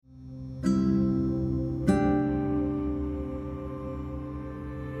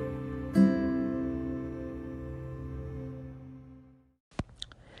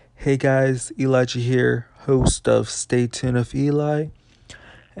Hey guys, Elijah here, host of Stay Tuned with Eli.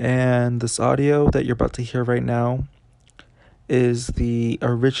 And this audio that you're about to hear right now is the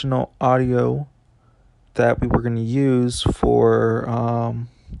original audio that we were going to use for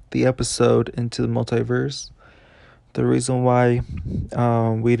the episode Into the Multiverse. The reason why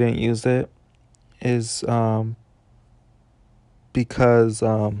we didn't use it is because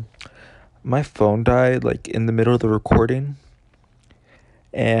my phone died like in the middle of the recording,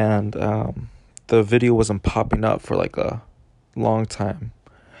 and the video wasn't popping up for like a long time.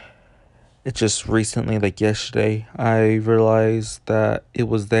 It just recently, like yesterday, I realized that it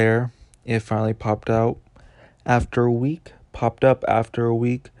was there. It finally popped out after a week, popped up after a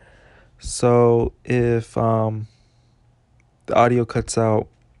week. So if the audio cuts out,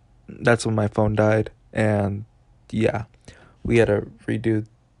 that's when my phone died. And yeah, we had to redo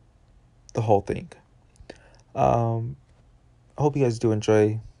the whole thing. I hope you guys do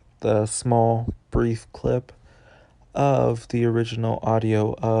enjoy the small, brief clip of the original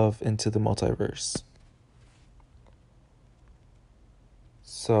audio of Into the Multiverse.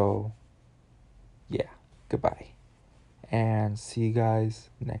 So, yeah, goodbye. And see you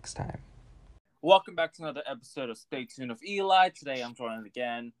guys next time. Welcome back to another episode of Stay Tuned with Eli. Today I'm joined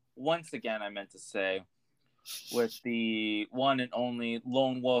once again, I meant to say, with the one and only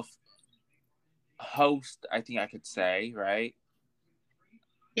Lone Wolf host, I think I could say, right?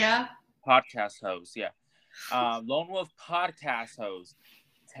 Yeah. Podcast host, yeah. Lone Wolf podcast host,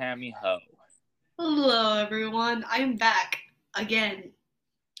 Tammy Ho. Hello, everyone. I'm back again.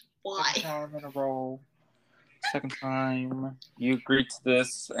 Why? Second time in a row. Second time. You agreed to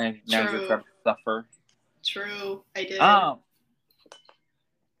this, and now you're going to suffer. True, I did.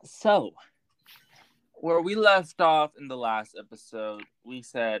 So, where we left off in the last episode, we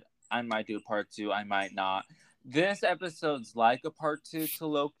said I might do part 2, I might not. This episode's like a part 2 to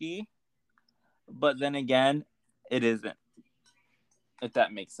Loki, but then again, it isn't. If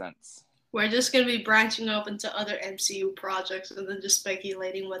that makes sense. We're just going to be branching up into other MCU projects and then just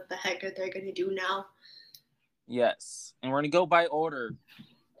speculating what the heck they're going to do now. Yes. And we're going to go by order.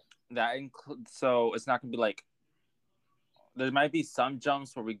 So it's not going to be like, there might be some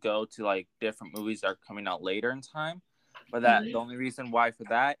jumps where we go to like different movies that are coming out later in time. But the only reason why for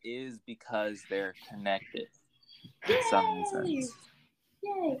that is because they're connected in some reasons.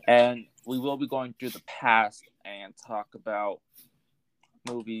 Yay! And we will be going through the past and talk about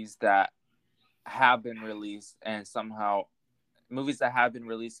movies that have been released and that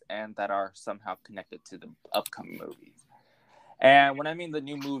are somehow connected to the upcoming movies. And when I mean the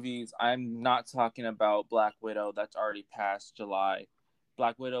new movies, I'm not talking about Black Widow. That's already past July.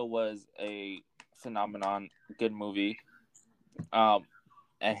 Black Widow was a phenomenon, good movie. I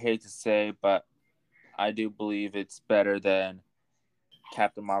hate to say, but I do believe it's better than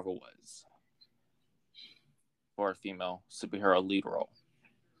Captain Marvel was for a female superhero lead role.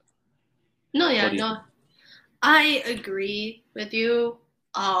 No. I agree with you.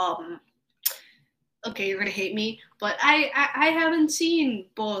 Okay, you're gonna hate me, but I haven't seen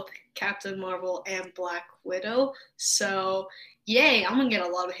both Captain Marvel and Black Widow, so yay, I'm gonna get a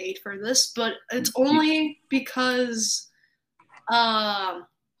lot of hate for this, but it's only because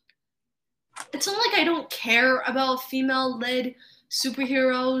it's not like I don't care about female-led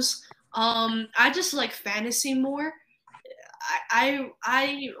superheroes. I just like fantasy more. I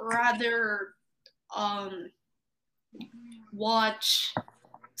rather watch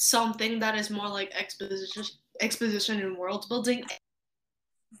something that is more like exposition and world building.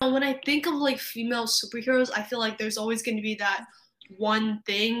 When I think of like female superheroes, I feel like there's always going to be that one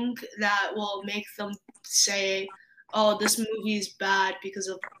thing that will make them say, oh, this movie is bad because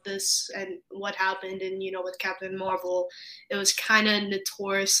of this and what happened. And, with Captain Marvel, it was kind of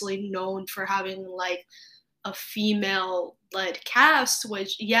notoriously known for having like a female-led cast,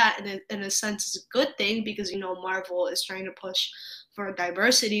 which, yeah, in a sense is a good thing because, Marvel is trying to push for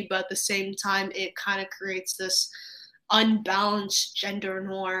diversity, but at the same time, it kind of creates this unbalanced gender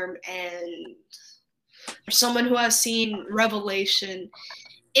norm. And for someone who has seen Revelation,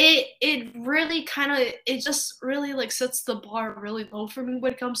 it really it just really like sets the bar really low for me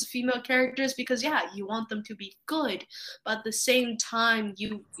when it comes to female characters because yeah, you want them to be good, but at the same time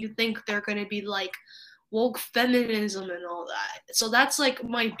you think they're going to be like woke feminism and all that. So that's like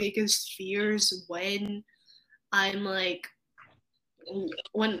my biggest fears when I'm like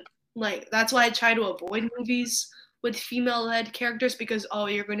that's why I try to avoid movies with female led characters because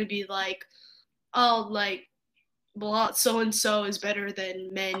you're going to be like, oh, like blah, so and so is better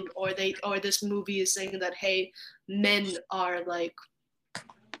than men, or this movie is saying that hey, men are like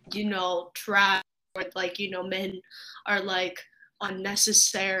trash, or like men are like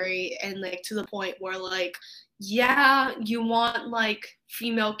unnecessary and like to the point where like yeah, you want like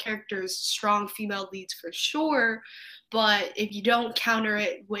female characters, strong female leads for sure, but if you don't counter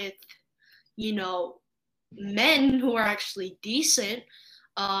it with, you know, men who are actually decent,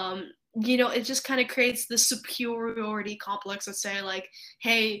 it just kind of creates the superiority complex of say like,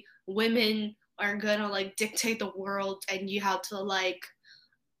 hey, women are gonna like dictate the world and you have to like,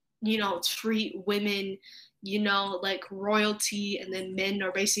 treat women, like royalty, and then men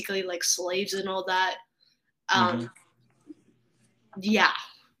are basically like slaves and all that. Mm-hmm. Um, yeah.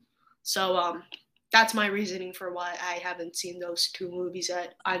 So that's my reasoning for why I haven't seen those two movies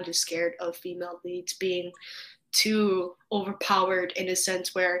yet. I'm just scared of female leads being too overpowered in a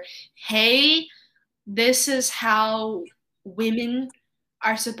sense where, hey, this is how women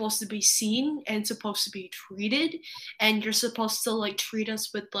are supposed to be seen and supposed to be treated, and you're supposed to like treat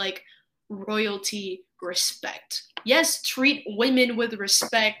us with like royalty respect. Yes, treat women with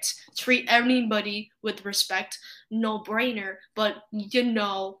respect, treat anybody with respect, no brainer, but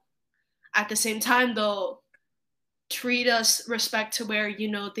at the same time though, treat us respect to where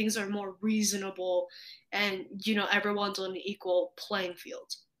things are more reasonable and everyone's on an equal playing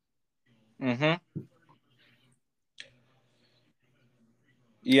field. Mm-hmm.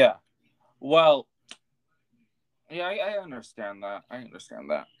 Yeah. Well, yeah, I understand that. I understand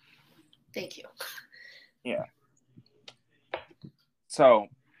that. Thank you. Yeah. So,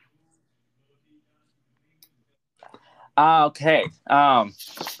 okay.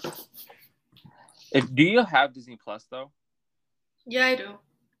 Do you have Disney Plus though? Yeah, I do.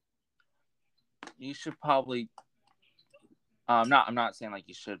 You should probably. I'm not saying like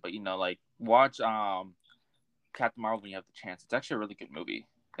you should, but like watch Captain Marvel when you have the chance. It's actually a really good movie.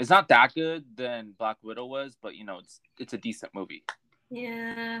 It's not that good than Black Widow was, but it's a decent movie.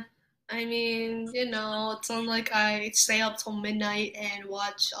 Yeah. I mean, it's not like I stay up till midnight and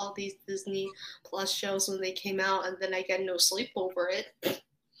watch all these Disney Plus shows when they came out and then I get no sleep over it.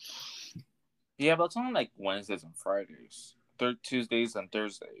 Yeah, but it's only like Wednesdays and Fridays. Tuesdays and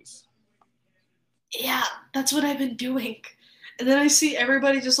Thursdays. Yeah, that's what I've been doing. And then I see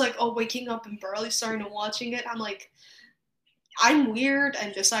everybody just like, waking up and barely starting to watching it. I'm like, I'm weird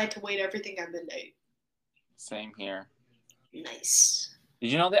and decide to wait everything at midnight. Same here. Nice.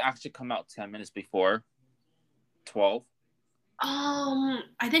 Did you know they actually come out 10 minutes before 12? I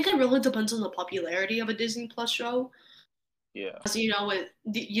think it really depends on the popularity of a Disney Plus show. Yeah. As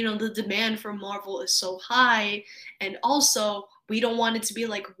the demand for Marvel is so high, and also we don't want it to be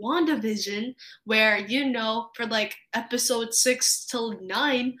like WandaVision, where for like episode 6 till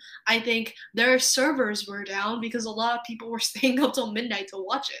 9, I think their servers were down because a lot of people were staying up till midnight to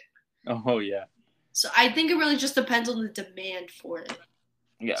watch it. Oh yeah. So I think it really just depends on the demand for it.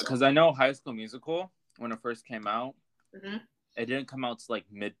 Yeah, because I know High School Musical when it first came out, mm-hmm. It didn't come out to like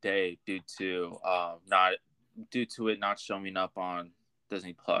midday due to it not showing up on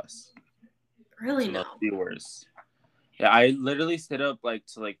Disney Plus. Really, no viewers. Yeah, I literally stayed up like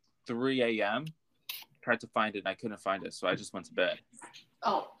to like 3 a.m. tried to find it and I couldn't find it, so I just went to bed.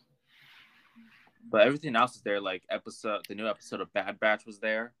 Oh. But everything else is there. Like the new episode of Bad Batch was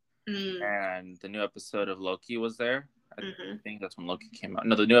there, and the new episode of Loki was there. I think that's when Loki came out.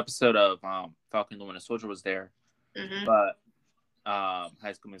 No, the new episode of Falcon and the Winter Soldier was there, but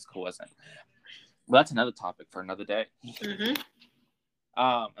High School Musical wasn't. Well, that's another topic for another day.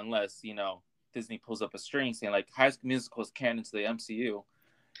 Unless Disney pulls up a string saying like High School Musical is canon to the MCU.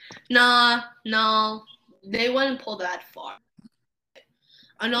 Nah, no, they wouldn't pull that far.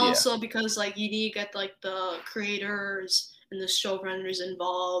 And also because like you need to get like the creators and the showrunners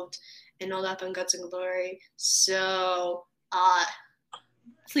involved and all that fun guts and glory. So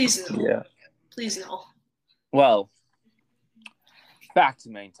please no. Yeah. Please no. Well, back to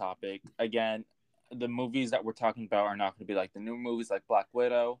main topic. Again, the movies that we're talking about are not going to be like the new movies like Black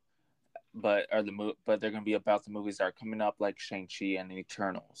Widow, but they're going to be about the movies that are coming up like Shang-Chi and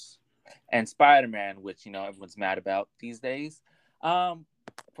Eternals. And Spider-Man, which everyone's mad about these days.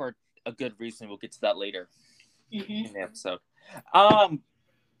 For a good reason. We'll get to that later in the episode.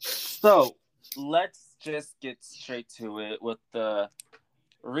 So let's just get straight to it with the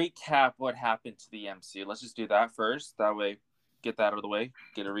recap what happened to the MCU. Let's just do that first. That way, get that out of the way.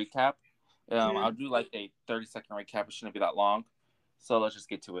 Get a recap. I'll do like a 30-second recap. It shouldn't be that long. So let's just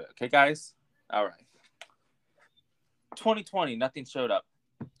get to it. Okay, guys? All right. 2020, nothing showed up.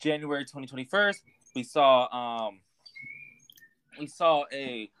 January 2021, we saw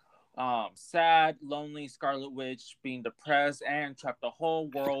a sad, lonely Scarlet Witch being depressed and trapped the whole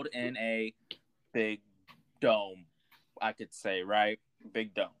world in a big dome, I could say, right?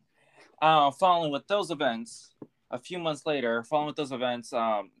 Big dome. Following with those events, a few months later, following with those events,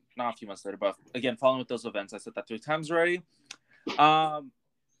 not a few months later, but again, following with those events, I said that 3 times already.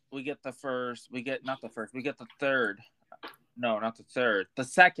 We get the third. No, not the third. The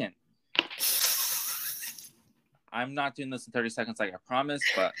second. I'm not doing this in 30 seconds like I promised,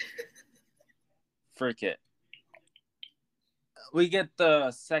 but frick it. We get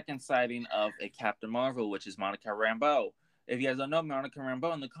the second sighting of a Captain Marvel, which is Monica Rambeau. If you guys don't know Monica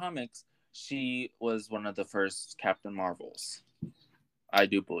Rambeau in the comics, she was one of the first Captain Marvels. I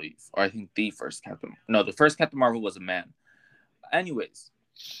do believe. Or I think the first Captain... No, the first Captain Marvel was a man. Anyways,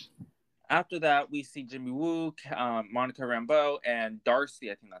 after that, we see Jimmy Woo, Monica Rambeau, and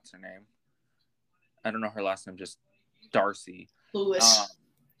Darcy. I think that's her name. I don't know her last name, just Darcy. Lewis.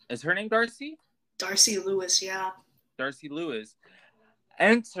 Is her name Darcy? Darcy Lewis, yeah. Darcy Lewis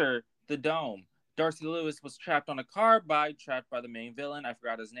enter the dome. Darcy Lewis was trapped on a car trapped by the main villain. I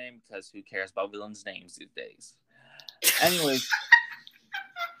forgot his name because who cares about villains' names these days? Anyways,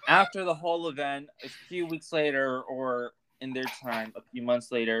 after the whole event, a few weeks later, or in their time, a few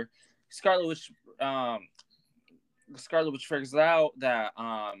months later, Scarlet Witch figures out that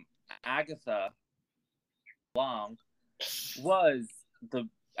Agatha Long was the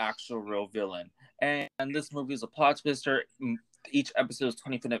actual real villain. And this movie is a plot twister. Each episode is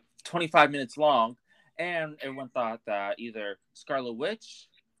 25 minutes long. And everyone thought that either Scarlet Witch,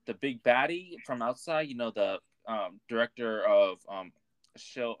 the big baddie from outside, the director of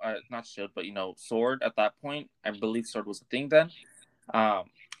Shield, not Shield, but Sword at that point. I believe Sword was a thing then.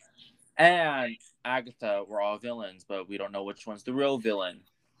 And Agatha were all villains, but we don't know which one's the real villain.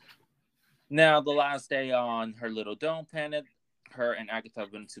 Now, the last day on her little dome planet, her and Agatha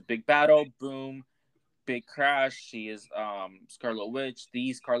went into big battle. Boom. Big crash. She is Scarlet Witch,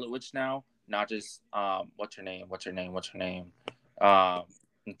 the Scarlet Witch now. Not just, what's her name? Not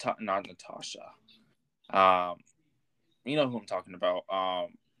Natasha. You know who I'm talking about. I'm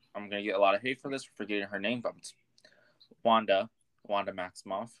going to get a lot of hate for this, for forgetting her name, but it's Wanda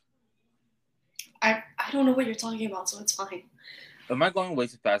Maximoff. I don't know what you're talking about, so it's fine. Am I going way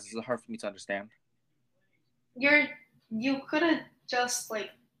too fast? Is it hard for me to understand? You could have just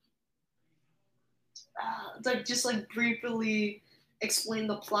briefly explain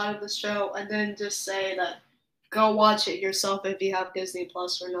the plot of the show and then just say that go watch it yourself if you have Disney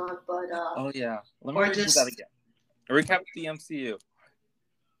Plus or not. But oh yeah, let me do that again. Recap the MCU.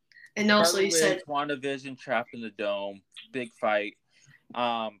 And also, you said WandaVision trapped in the dome, big fight.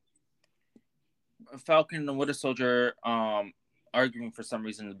 Falcon and Winter Soldier arguing for some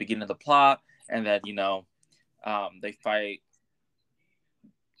reason at the beginning of the plot, and then they fight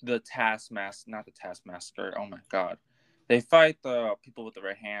the Taskmaster. Oh my god, they fight the people with the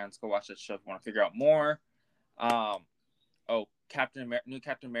red hands. Go watch that show if you want to figure out more. New Captain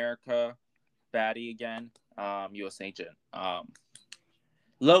America, baddie again. U.S. agent.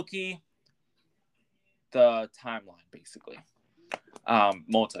 Loki, the timeline basically.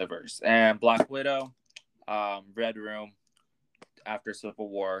 Multiverse, and Black Widow, Red Room, after Civil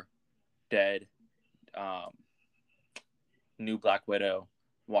War, dead. New Black Widow.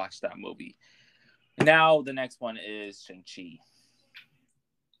 Watch that movie. Now the next one is Shang-Chi.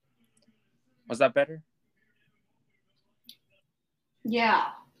 Was that better? Yeah,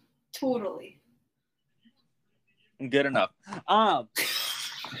 totally. Good enough.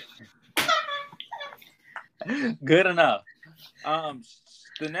 Good enough.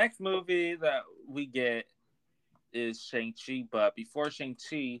 The next movie that we get is Shang-Chi, but before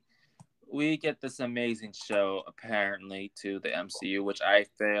Shang-Chi, we get this amazing show, apparently, to the MCU, which I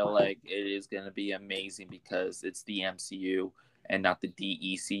feel like it is going to be amazing because it's the MCU and not the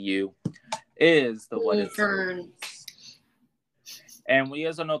DECU, is the What If series. And when you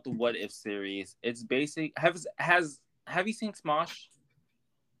guys don't know what the What If series, it's basic. Have you seen Smosh?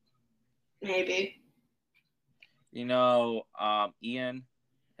 Maybe. Ian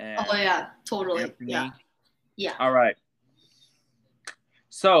and oh yeah, totally. Anthony. Yeah. All right.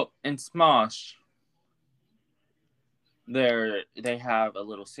 So in Smosh, they have a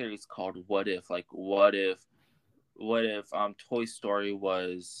little series called What If. Like, what if Toy Story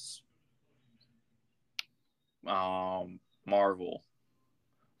was Marvel,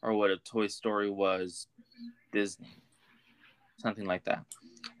 or what if Toy Story was Disney, something like that.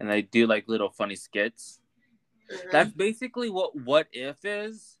 And they do like little funny skits. Mm-hmm. That's basically what If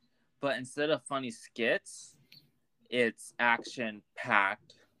is, but instead of funny skits, it's action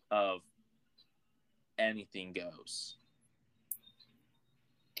packed of anything goes.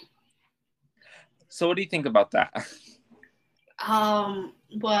 So what do you think about that?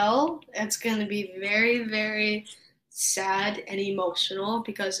 Well, it's going to be very, very sad and emotional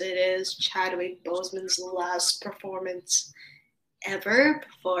because it is Chadwick Boseman's last performance ever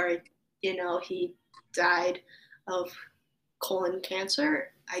before, he died of colon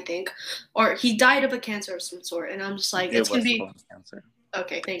cancer, I think, or he died of a cancer of some sort. And I'm just like, It it's gonna was be colon cancer.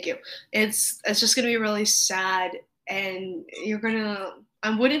 okay. Thank you. It's just gonna be really sad, and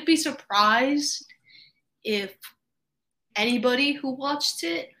I wouldn't be surprised if anybody who watched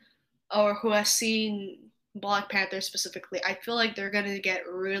it or who has seen Black Panther specifically, I feel like they're gonna get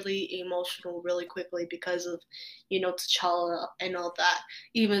really emotional really quickly because of, T'Challa and all that.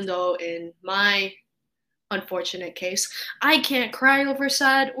 Even though in my unfortunate case, I can't cry over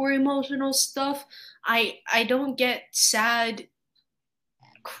sad or emotional stuff. I don't get sad,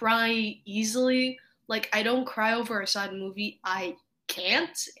 cry easily. Like I don't cry over a sad movie. I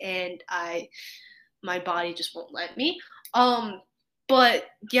can't, and my body just won't let me. Um, but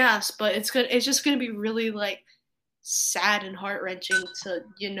yes, but it's just gonna be really like sad and heart wrenching to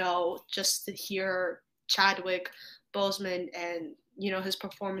just to hear Chadwick Boseman and his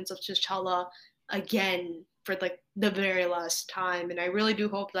performance of T'Challa again for like the very last time. And I really do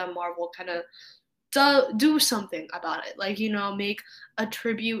hope that Marvel kind of do something about it, like make a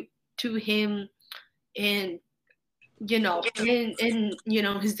tribute to him in his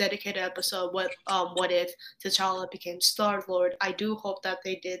dedicated episode, what if T'Challa became Star Lord. I do hope that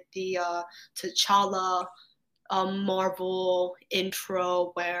they did the T'Challa Marvel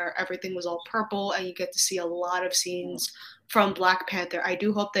intro where everything was all purple and you get to see a lot of scenes from Black Panther. I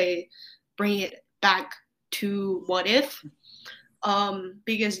do hope they bring it back to What If,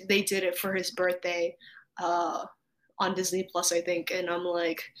 because they did it for his birthday on Disney Plus, I think, and I'm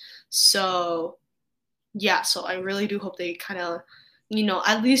like, so yeah, so I really do hope they kind of,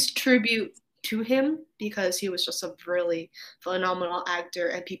 at least tribute to him because he was just a really phenomenal actor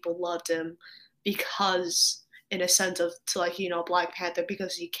and people loved him because, in a sense of, to like, Black Panther,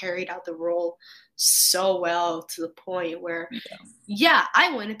 because he carried out the role so well to the point where, yeah,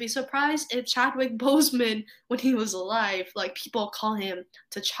 I wouldn't be surprised if Chadwick Boseman, when he was alive, like people call him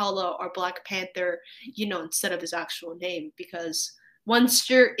T'Challa or Black Panther, instead of his actual name, because once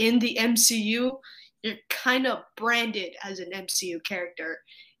you're in the MCU, you're kind of branded as an MCU character,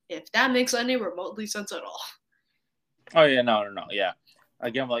 if that makes any remotely sense at all. Oh yeah, no, yeah.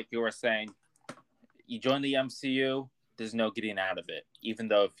 Again, like you were saying, you join the MCU, there's no getting out of it. Even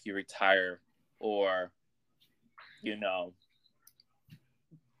though if you retire or,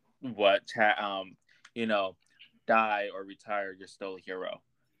 die or retire, you're still a hero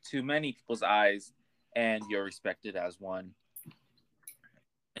to many people's eyes, and you're respected as one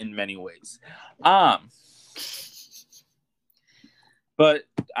in many ways. But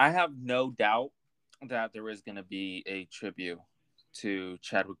I have no doubt that there is going to be a tribute to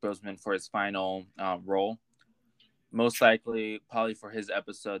Chadwick Boseman for his final role. Most likely, probably for his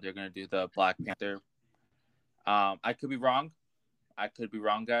episode, they're going to do the Black Panther. I could be wrong.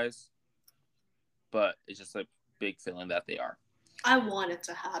 Guys. But it's just a big feeling that they are. I want it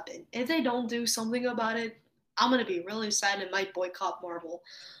to happen. If they don't do something about it, I'm going to be really sad and might boycott Marvel.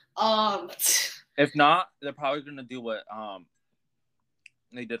 If not, they're probably going to do what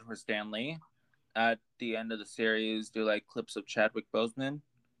they did for Stan Lee at the end of the series, do like clips of Chadwick Boseman.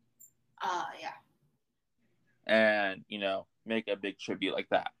 Yeah. And, make a big tribute like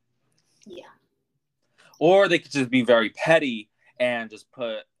that. Yeah. Or they could just be very petty and just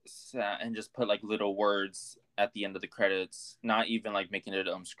put like little words at the end of the credits, not even like making it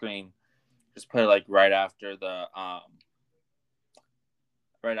on screen. Just put it like right after the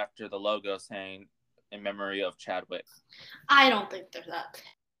logo saying in memory of Chadwick. I don't think they're that.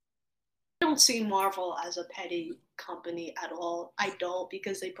 I don't see Marvel as a petty company at all. I don't,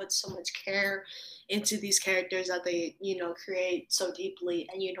 because they put so much care into these characters that they, create so deeply,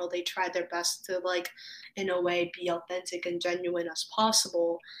 and they try their best to, like, in a way, be authentic and genuine as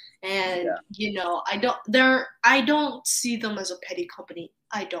possible. And I don't see them as a petty company.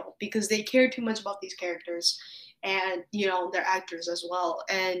 I don't, because they care too much about these characters and their actors as well.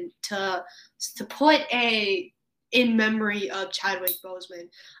 And to put a in memory of Chadwick Boseman,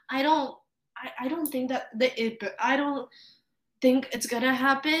 I don't think I don't think it's gonna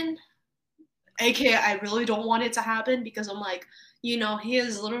happen. AKA, I really don't want it to happen because I'm like, he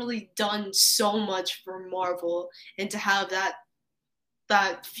has literally done so much for Marvel, and to have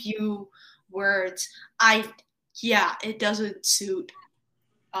that few words, it doesn't suit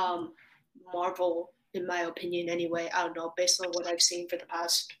Marvel in my opinion anyway. I don't know, based on what I've seen for the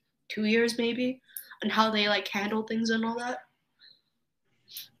past 2 years maybe, and how they like handle things and all that.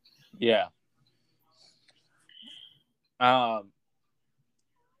 Yeah.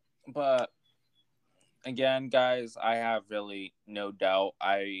 But again, guys, I have really no doubt.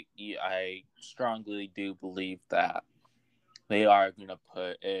 I strongly do believe that they are going to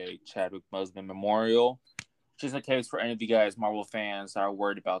put a Chadwick Boseman memorial, which is the case for any of you guys, Marvel fans, that are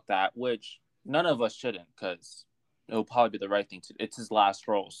worried about that, which none of us shouldn't, because it'll probably be the right thing to do. It's his last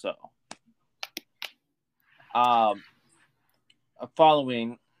role, so.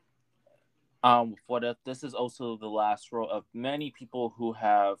 Following, what if this is also the last role of many people who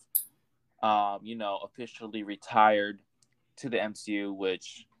have, officially retired to the MCU,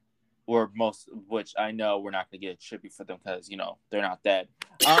 which I know we're not going to get a tribute for them because, they're not dead.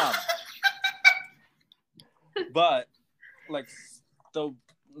 But like the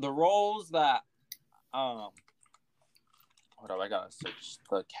roles that, hold on, I gotta search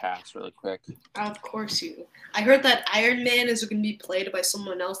the cast really quick. Of course you. I heard that Iron Man is going to be played by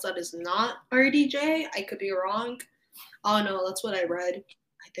someone else that is not RDJ. I could be wrong. Oh no, that's what I read.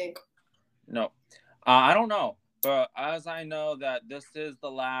 I think. No, I don't know, but as I know that this is the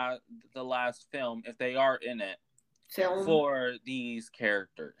last film, if they are in it, for these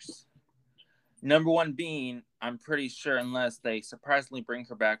characters. Number one being, I'm pretty sure, unless they surprisingly bring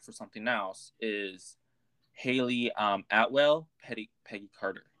her back for something else, is Haley Atwell, Peggy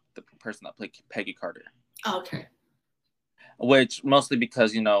Carter, the person that played Peggy Carter. Okay. Which mostly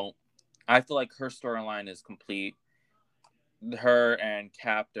because, I feel like her storyline is complete. Her and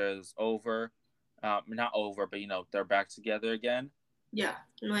Cap is over. Not over, but, they're back together again. Yeah,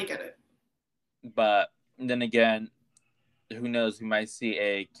 no, I get it. But then again, who knows? We might see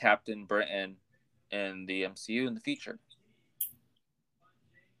a Captain Britain in the MCU in the future.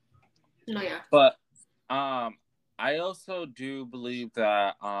 No, yeah. But I also do believe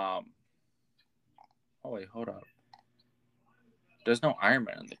that oh wait, hold up. There's no Iron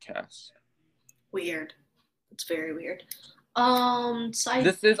Man in the cast. Weird. It's very weird.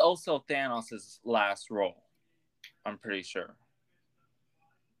 This is also Thanos' last role. I'm pretty sure.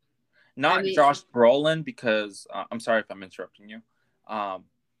 Not Josh Brolin, because I'm sorry if I'm interrupting you. I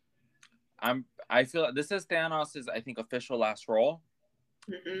feel like this is Thanos' I think official last role.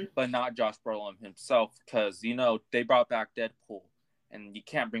 Mm-hmm. But not Josh Brolin himself, because they brought back Deadpool, and you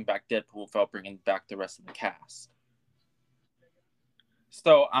can't bring back Deadpool without bringing back the rest of the cast.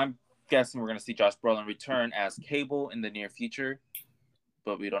 So I'm guessing we're going to see Josh Brolin return as Cable in the near future,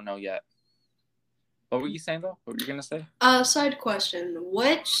 but we don't know yet. What were you saying though? What were you going to say? Side question: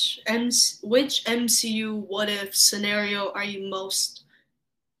 Which MCU what if scenario are you most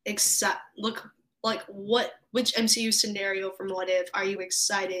excited? Which MCU scenario from What If are you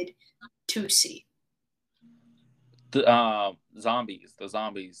excited to see? The zombies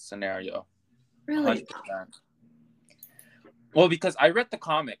scenario. Really? 100%. Well, because I read the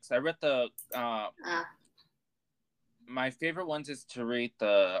comics. I read the my favorite ones is to read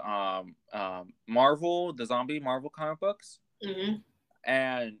the the zombie Marvel comic books. Mm-hmm.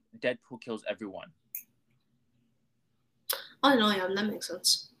 And Deadpool kills everyone. Oh no, yeah, that makes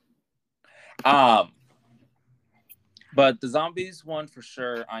sense. But the zombies one for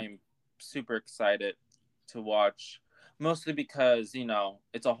sure, I'm super excited to watch. Mostly because,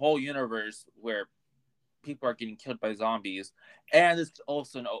 it's a whole universe where people are getting killed by zombies. And it's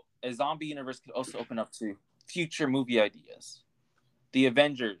also a zombie universe could also open up to future movie ideas. The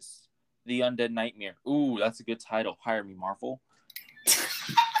Avengers, The Undead Nightmare. Ooh, that's a good title. Hire me, Marvel.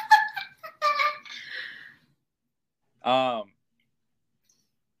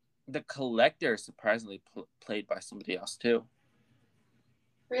 The Collector is surprisingly played by somebody else too.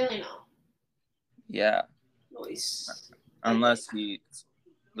 Really? No. Yeah. Nice. Unless he's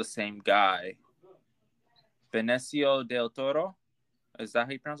the same guy. Benicio del Toro? Is that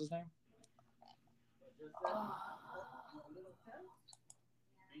how you pronounce his name?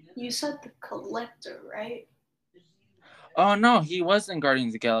 You said the Collector, right? Oh no, he was in Guardians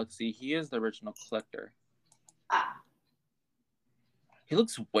of the Galaxy. He is the original Collector. He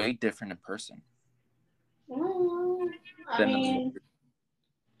looks way different in person. I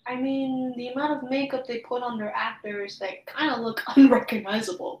mean, the amount of makeup they put on their actors, they kind of look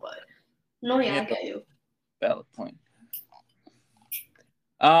unrecognizable, but no, yeah, I get you. Valid point.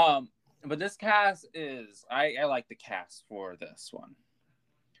 But this cast is, I like the cast for this one.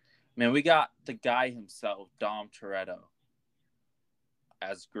 Man, we got the guy himself, Dom Toretto,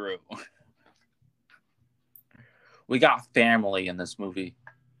 as Gru. We got family in this movie.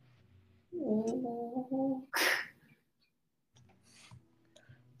 Ooh.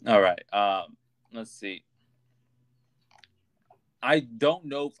 All right. Let's see. I don't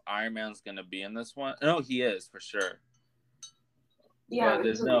know if Iron Man's gonna be in this one. No, he is for sure. Yeah, but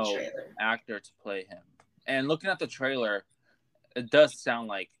there's no actor to play him. And looking at the trailer, it does sound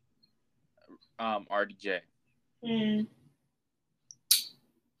like RDJ. Mm,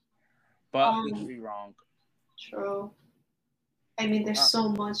 But we could be wrong. True. I mean, there's so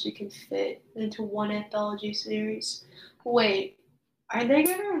much you can fit into one anthology series. Wait, are they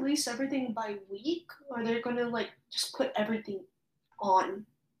gonna release everything by week, or they're gonna like just put everything on?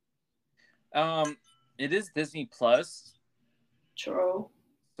 It is Disney Plus, True.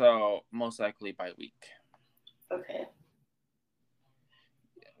 so most likely by week. Okay.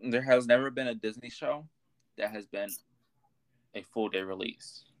 There has never been a Disney show that has been a full day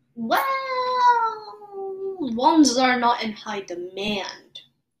release. Well, ones are not in high demand.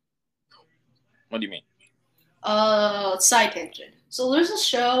 What do you mean? Side tangent. So there's a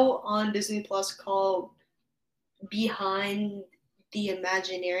show on Disney Plus called Behind the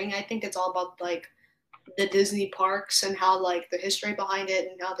Imagineering. I think it's all about like the Disney parks and how like the history behind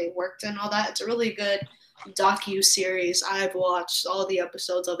it and how they worked and all that. It's a really good docu-series. I've watched all the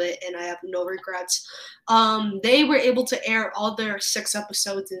episodes of it and I have no regrets. They were able to air all their 6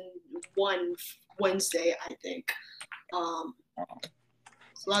 episodes in one Wednesday, I think. So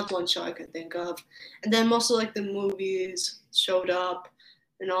that's one show I could think of. And then most of like the movies showed up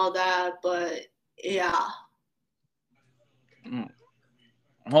and all that, but yeah.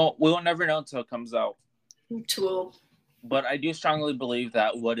 Well, we'll never know until it comes out. True. But I do strongly believe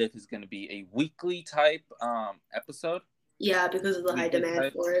that What If is going to be a weekly type episode. Yeah, because of the high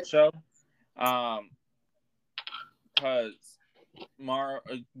demand for it. Show. Because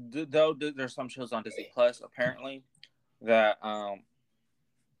though there's some shows on Disney Plus apparently that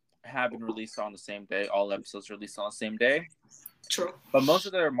have been released on the same day. All episodes released on the same day. True. But most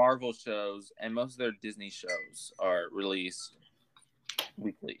of their Marvel shows and most of their Disney shows are released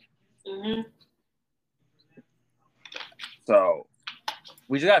weekly. Mm-hmm. So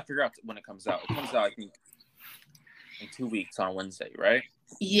we just gotta figure out when it comes out. It comes out, I think, in 2 weeks on Wednesday, right?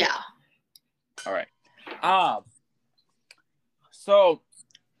 Yeah. All right. So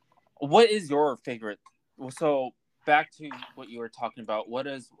what is your favorite? So back to what you were talking about. What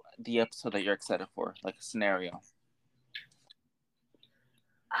is the episode that you're excited for? Like a scenario.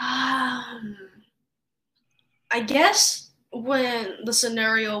 I guess what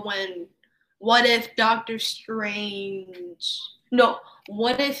if Doctor Strange? No,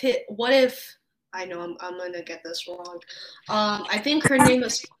 what if I know I'm gonna get this wrong. I think her name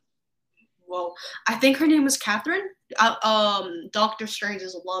is. Well, I think her name is Catherine. Doctor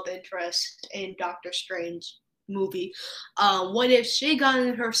Strange's love interest in Doctor Strange movie. What if she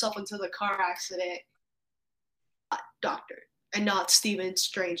got herself into the car accident? Doctor and not Stephen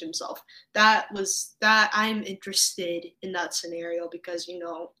Strange himself. That I'm interested in that scenario because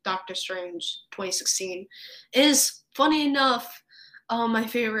Doctor Strange 2016 is funny enough my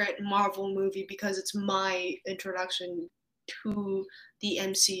favorite Marvel movie because it's my introduction to the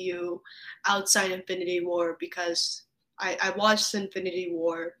MCU outside Infinity War because I watched Infinity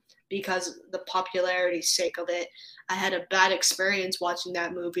War because the popularity sake of it. I had a bad experience watching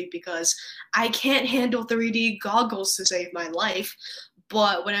that movie because I can't handle 3D goggles to save my life.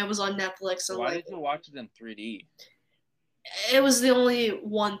 But when I was on Netflix, why did you watch it in 3D? It was the only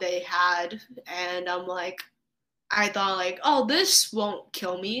one they had, and I thought oh, this won't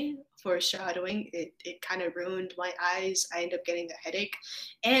kill me. Foreshadowing, it kind of ruined my eyes. I ended up getting a headache,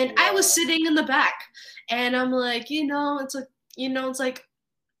 and I was sitting in the back, and I'm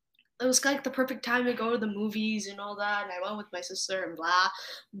it was like the perfect time to go to the movies and all that, and I went with my sister and blah.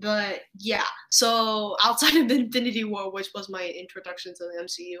 But yeah, so outside of Infinity War, which was my introduction to the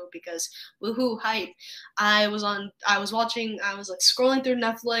MCU, because woohoo hype, I was scrolling through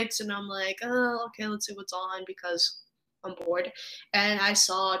Netflix and I'm like, oh, okay, let's see what's on because I'm bored, and I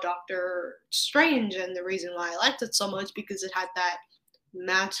saw Doctor Strange, and the reason why I liked it so much because it had that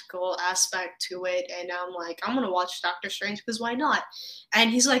magical aspect to it, and I'm like, I'm gonna watch Doctor Strange because why not?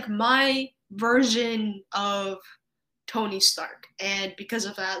 And he's like my version of Tony Stark, and because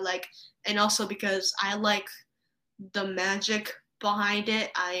of that, and also because I like the magic behind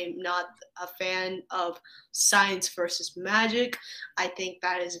it. I'm not a fan of science versus magic. I think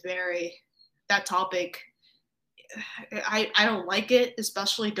that topic, I don't like it,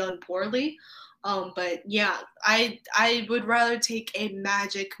 especially done poorly. But yeah, I would rather take a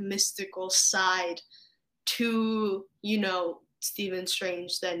magic mystical side to Stephen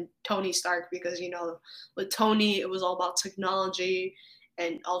Strange than Tony Stark because with Tony it was all about technology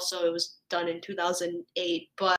and also it was done in 2008. But